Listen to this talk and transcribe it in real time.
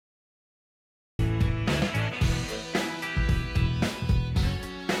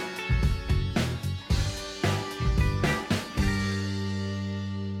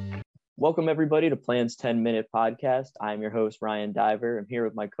Welcome everybody to Plan's 10-minute podcast. I'm your host, Ryan Diver. I'm here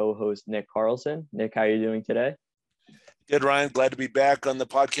with my co-host, Nick Carlson. Nick, how are you doing today? Good, Ryan. Glad to be back on the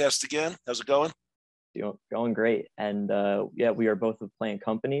podcast again. How's it going? Going great. And we are both with Plan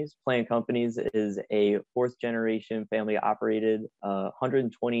Companies. Plan Companies is a fourth generation family operated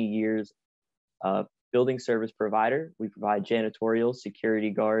 120 years building service provider. We provide janitorial, security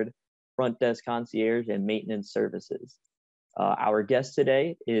guard, front desk concierge, and maintenance services. Our guest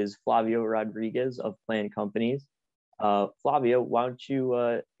today is Flavio Rodriguez of Plan Companies. Flavio, why don't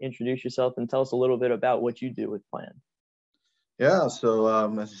you introduce yourself and tell us a little bit about what you do with Plan? Yeah, so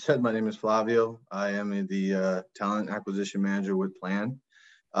as I said, my name is Flavio. I am the talent acquisition manager with Plan.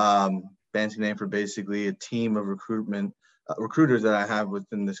 Fancy name for basically a team of recruiters that I have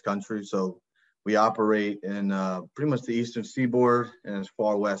within this country. So we operate in pretty much the Eastern Seaboard and as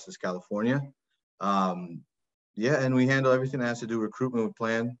far west as California. And we handle everything that has to do with recruitment with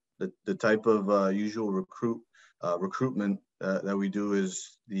Plan. The type of usual recruitment that we do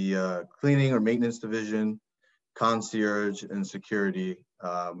is the cleaning or maintenance division, concierge, and security.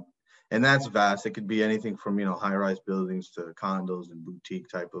 And that's vast. It could be anything from, high-rise buildings to condos and boutique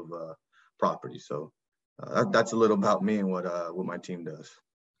type of property. So that's a little about me and what my team does.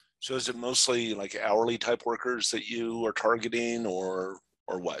 So is it mostly like hourly type workers that you are targeting or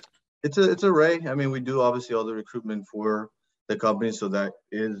what? It's an array. I mean, we do obviously all the recruitment for the company. So that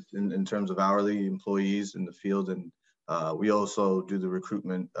is in terms of hourly employees in the field. And we also do the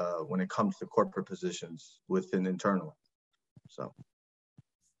recruitment when it comes to corporate positions within internal. So.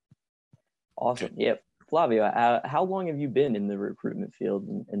 Awesome. Yeah. Flavio, how long have you been in the recruitment field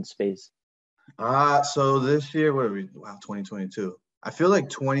and space? So this year, 2022. I feel like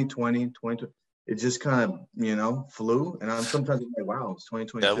 2020, it just kind of, flew. And I'm sometimes like, wow, it's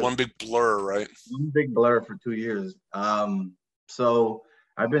 2022. Yeah, one big blur, right? One big blur for 2 years. So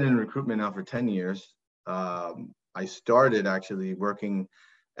I've been in recruitment now for 10 years. I started actually working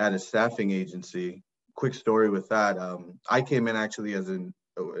at a staffing agency. Quick story with that. I came in actually as an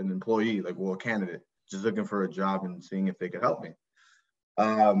employee, a candidate, just looking for a job and seeing if they could help me.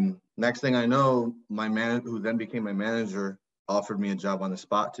 Next thing I know, my manager, who then became my manager, offered me a job on the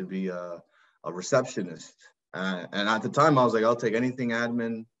spot to be a receptionist. And at the time, I was like, I'll take anything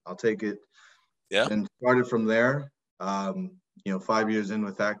admin. I'll take it. Yeah. And started from there. 5 years in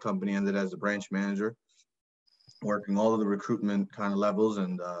with that company, ended as a branch manager, working all of the recruitment kind of levels.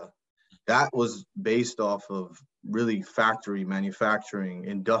 And that was based off of really factory, manufacturing,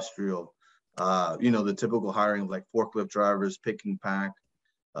 industrial, the typical hiring of like forklift drivers, pick and pack,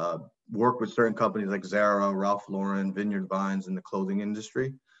 work with certain companies like Zara, Ralph Lauren, Vineyard Vines in the clothing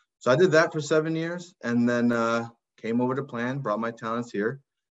industry. So I did that for 7 years and then came over to Plan, brought my talents here,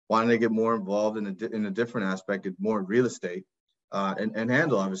 wanted to get more involved in a different aspect, more real estate and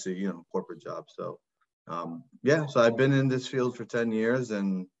handle, obviously, corporate jobs. So, so I've been in this field for 10 years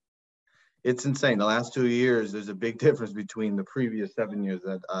and it's insane. The last 2 years, there's a big difference between the previous 7 years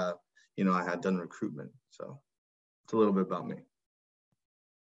that, I had done recruitment. So it's a little bit about me.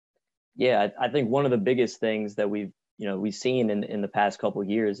 Yeah, I think one of the biggest things that we've seen in the past couple of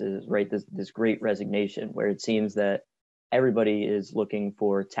years is this great resignation where it seems that everybody is looking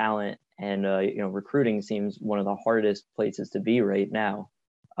for talent and recruiting seems one of the hardest places to be right now.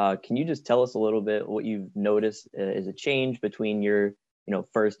 Can you just tell us a little bit what you've noticed as a change between your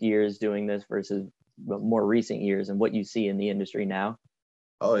first years doing this versus more recent years and what you see in the industry now?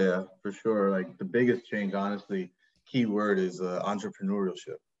 Oh yeah, for sure. Like the biggest change, honestly, key word is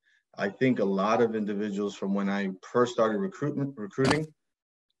entrepreneurship. I think a lot of individuals from when I first started recruiting,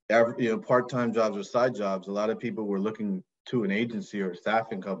 part-time jobs or side jobs, a lot of people were looking to an agency or a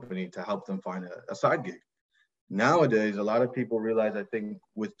staffing company to help them find a side gig. Nowadays, a lot of people realize, I think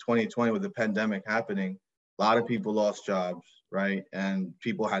with 2020, with the pandemic happening, a lot of people lost jobs, right? And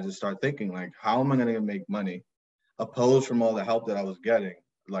people had to start thinking like, how am I going to make money opposed from all the help that I was getting?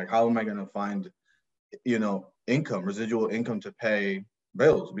 Like, how am I going to find, income, residual income to pay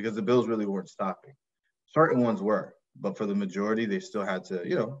bills? Because the bills really weren't stopping. Certain ones were, but for the majority, they still had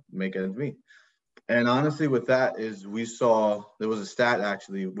to, make ends meet. And honestly, with that we saw, there was a stat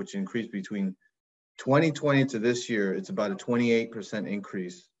actually, which increased between 2020 to this year, it's about a 28%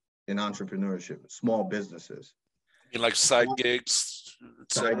 increase in entrepreneurship, small businesses. Like side gigs,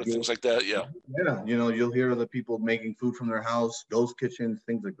 things like that. Yeah. Yeah. You'll hear other people making food from their house, ghost kitchens,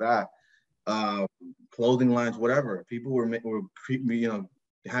 things like that. Clothing lines, whatever. People were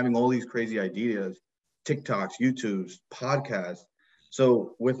having all these crazy ideas, TikToks, YouTubes, podcasts.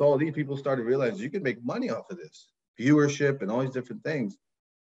 So with all these people started realizing you can make money off of this viewership and all these different things.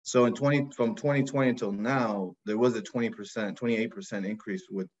 So from 2020 until now, there was a 28% increase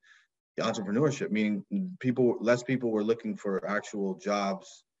with entrepreneurship, meaning less people were looking for actual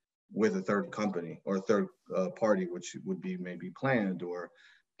jobs with a third company or a third party, which would be maybe Planned or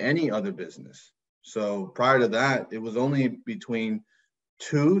any other business. So prior to that, it was only between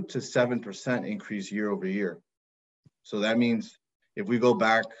 2 to 7% increase year over year. So that means if we go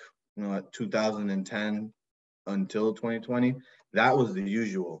back, at 2010 until 2020, that was the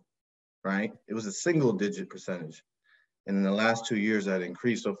usual, right? It was a single digit percentage. And in the last 2 years, that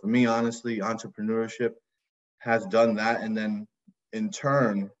increased. So for me, honestly, entrepreneurship has done that. And then in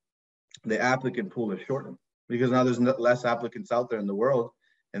turn, the applicant pool is shortened because now there's less applicants out there in the world.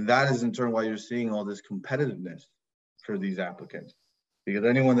 And that is in turn why you're seeing all this competitiveness for these applicants. Because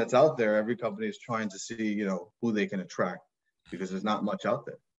anyone that's out there, every company is trying to see, who they can attract because there's not much out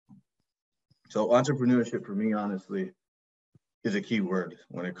there. So entrepreneurship for me, honestly, is a key word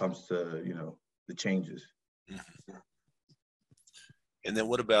when it comes to, the changes. Mm-hmm. And then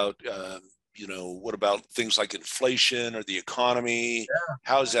what about things like inflation or the economy? Yeah.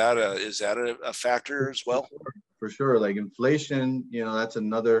 How's that? Is that a factor as well? For sure. Like inflation, that's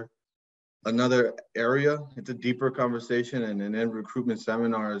another area. It's a deeper conversation. And in recruitment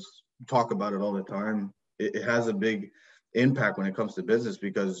seminars, talk about it all the time. It has a big impact when it comes to business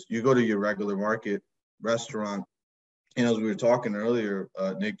because you go to your regular market restaurant, and as we were talking earlier,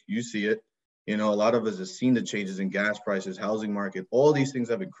 Nick, you see it. A lot of us have seen the changes in gas prices, housing market, all these things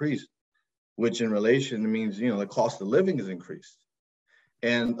have increased, which in relation means, the cost of living has increased.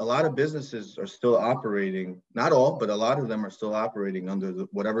 And a lot of businesses are still operating, not all, but a lot of them are still operating under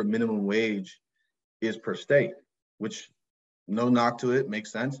whatever minimum wage is per state, which no knock to it,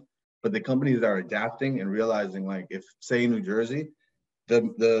 makes sense. But the companies are adapting and realizing, like, if, say, in New Jersey,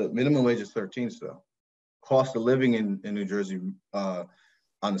 the minimum wage is 13 still. Cost of living in New Jersey on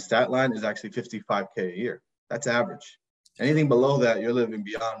the stat line is actually $55K a year. That's average. Anything below that, you're living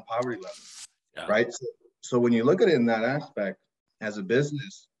beyond poverty level, right? So when you look at it in that aspect, as a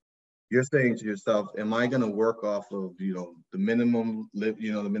business, you're saying to yourself, am I going to work off of, the minimum the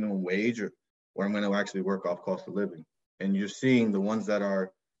minimum wage, or I'm going to actually work off cost of living? And you're seeing the ones that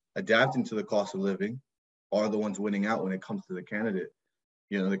are adapting to the cost of living are the ones winning out when it comes to the candidate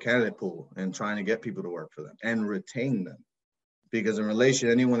pool and trying to get people to work for them and retain them. Because in relation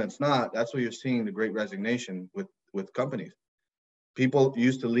to anyone that's not, that's what you're seeing, the great resignation with companies. People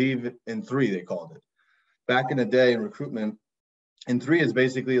used to leave in 3, they called it. Back in the day in recruitment, in 3 is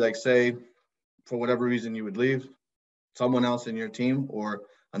basically like, say, for whatever reason you would leave, someone else in your team or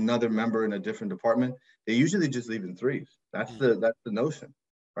another member in a different department, they usually just leave in 3s. That's the notion,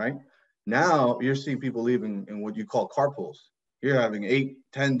 right? Now you're seeing people leaving in what you call carpools. You're having 8,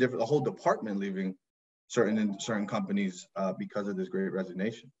 10 different, the whole department leaving certain companies because of this great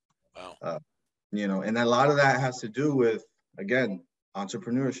resignation. Wow. And a lot of that has to do with, again,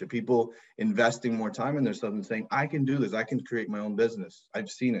 entrepreneurship, people investing more time in themselves and saying, I can do this, I can create my own business. I've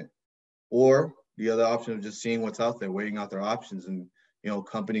seen it. Or the other option of just seeing what's out there, weighing out their options, and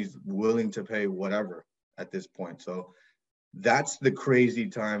companies willing to pay whatever at this point. So that's the crazy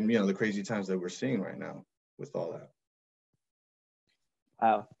time, the crazy times that we're seeing right now with all that.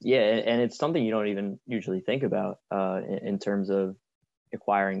 Wow. Yeah. And it's something you don't even usually think about in terms of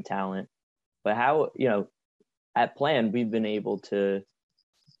acquiring talent. But how, at Planned, we've been able to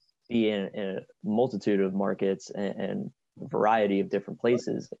be in a multitude of markets and a variety of different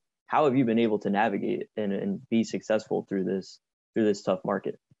places. How have you been able to navigate and be successful through this tough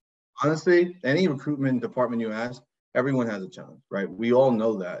market? Honestly, any recruitment department you ask, everyone has a challenge, right? We all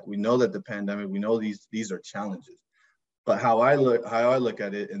know that. We know that the pandemic, we know these are challenges. But how I look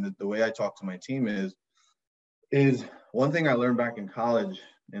at it, and the way I talk to my team is one thing I learned back in college,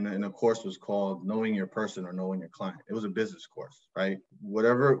 and a course was called Knowing Your Person or Knowing Your Client. It was a business course, right?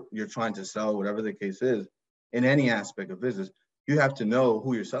 Whatever you're trying to sell, whatever the case is, in any aspect of business, you have to know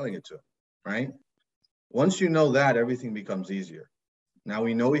who you're selling it to, right? Once you know that, everything becomes easier. Now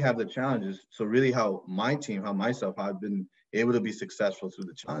we know we have the challenges. So really how I've been able to be successful through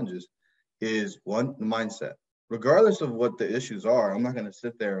the challenges is, one, the mindset. Regardless of what the issues are, I'm not going to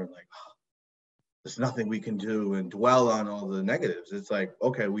sit there and like, there's nothing we can do and dwell on all the negatives. It's like,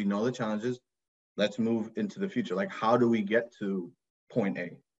 okay, we know the challenges. Let's move into the future. Like, how do we get to point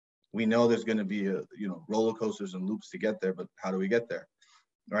A? We know there's going to be roller coasters and loops to get there, but how do we get there?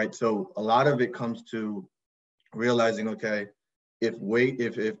 Right. So a lot of it comes to realizing, okay,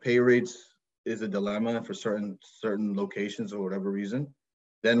 if pay rates is a dilemma for certain locations or whatever reason,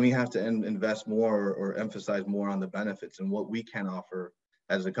 then we have to invest more or emphasize more on the benefits and what we can offer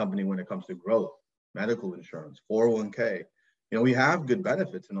as a company when it comes to growth, medical insurance, 401k. We have good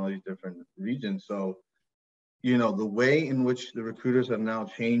benefits in all these different regions. So, the way in which the recruiters have now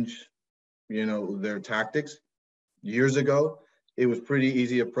changed you know, their tactics. Years ago, it was pretty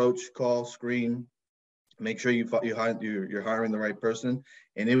easy approach, call, screen, make sure you're hiring the right person.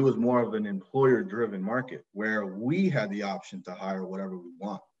 And it was more of an employer-driven market where we had the option to hire whatever we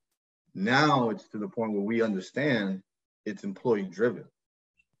want. Now it's to the point where we understand it's employee-driven.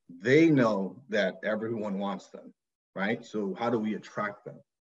 They know that everyone wants them, right? So how do we attract them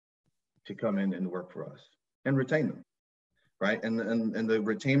to come in and work for us and retain them, right? And the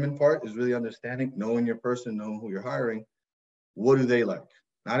retainment part is really understanding, knowing your person, knowing who you're hiring. What do they like?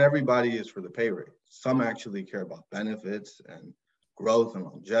 Not everybody is for the pay rate. Some actually care about benefits and growth and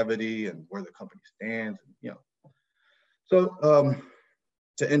longevity and where the company stands, and, you know. So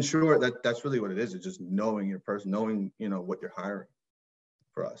to ensure that that's really what it is. It's just knowing your person, knowing, you know, what you're hiring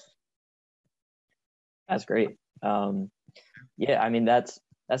for us. That's great. Yeah, I mean, that's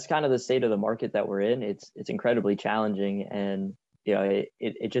kind of the state of the market that we're in. It's incredibly challenging, and you know,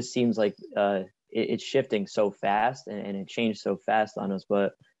 it just seems like it's shifting so fast, and it changed so fast on us.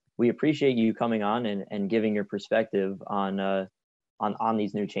 But we appreciate you coming on and giving your perspective on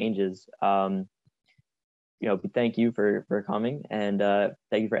these new changes. You know, thank you for coming, and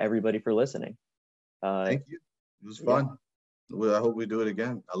thank you for everybody for listening. Thank you. It was fun. Yeah. I hope we do it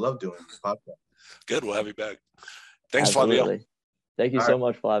again. I love doing this podcast. Good. We'll have you back. Thanks, Absolutely. Flavio. Thank you so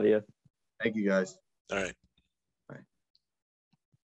much, Flavio. Thank you, guys. All right.